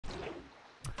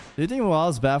Do you think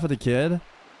WoW's bad for the kid?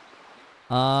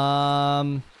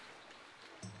 I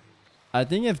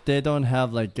think if they don't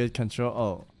have like good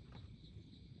control.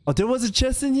 Oh, there was a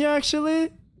chest in here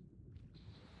actually.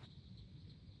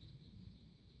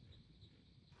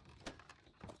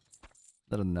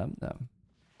 Little num.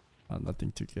 Oh,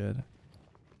 nothing too good.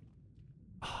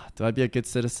 Do I be a good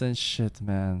citizen? Shit,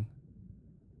 man.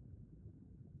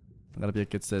 I gotta be a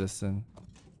good citizen.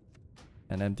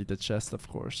 And empty the chest, of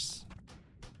course.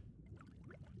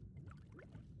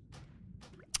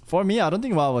 For me, I don't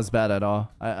think WoW was bad at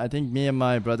all. I think me and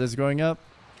my brothers growing up,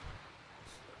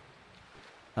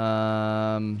 we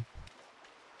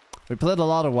played a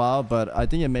lot of WoW, but I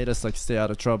think it made us like stay out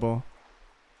of trouble.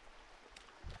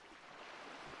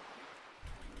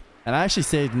 And I actually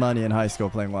saved money in high school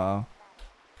playing WoW.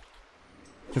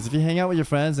 Because if you hang out with your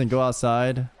friends and go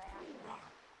outside,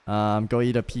 go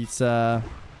eat a pizza,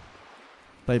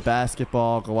 play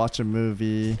basketball, go watch a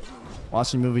movie.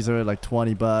 Watching movies are like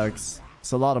 20 bucks.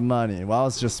 It's a lot of money. WoW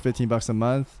was just 15 bucks a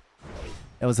month.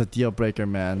 It was a deal breaker,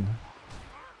 man.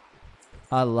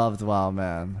 I loved WoW,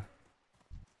 man.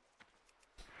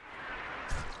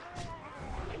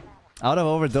 I would have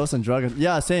overdosed on drugs.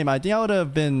 Yeah, same. I think I would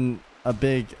have been a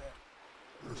big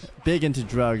into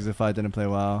drugs if I didn't play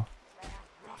WoW.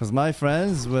 Because my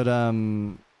friends would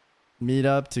meet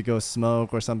up to go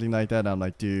smoke or something like that. I'm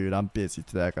like, dude, I'm busy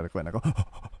today. I gotta quit. And I go,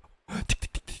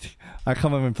 I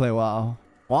come up and play WoW.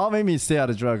 WoW made me stay out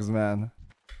of drugs, man.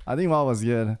 I think WoW was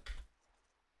good.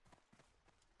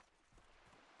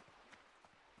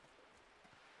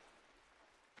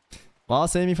 WoW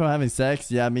saved me from having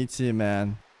sex? Yeah, me too,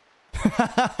 man.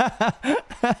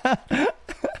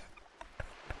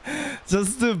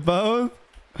 Just do both?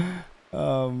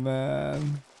 Oh,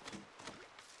 man.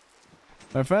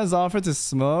 My friends offered to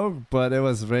smoke, but it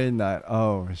was raid night.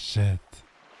 Oh, shit.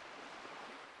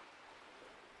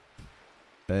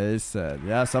 They said,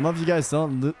 yeah, some of you guys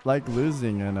don't like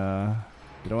losing, and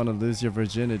you don't want to lose your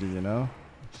virginity, you know?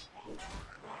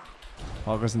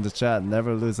 Walkers in the chat,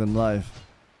 never lose in life.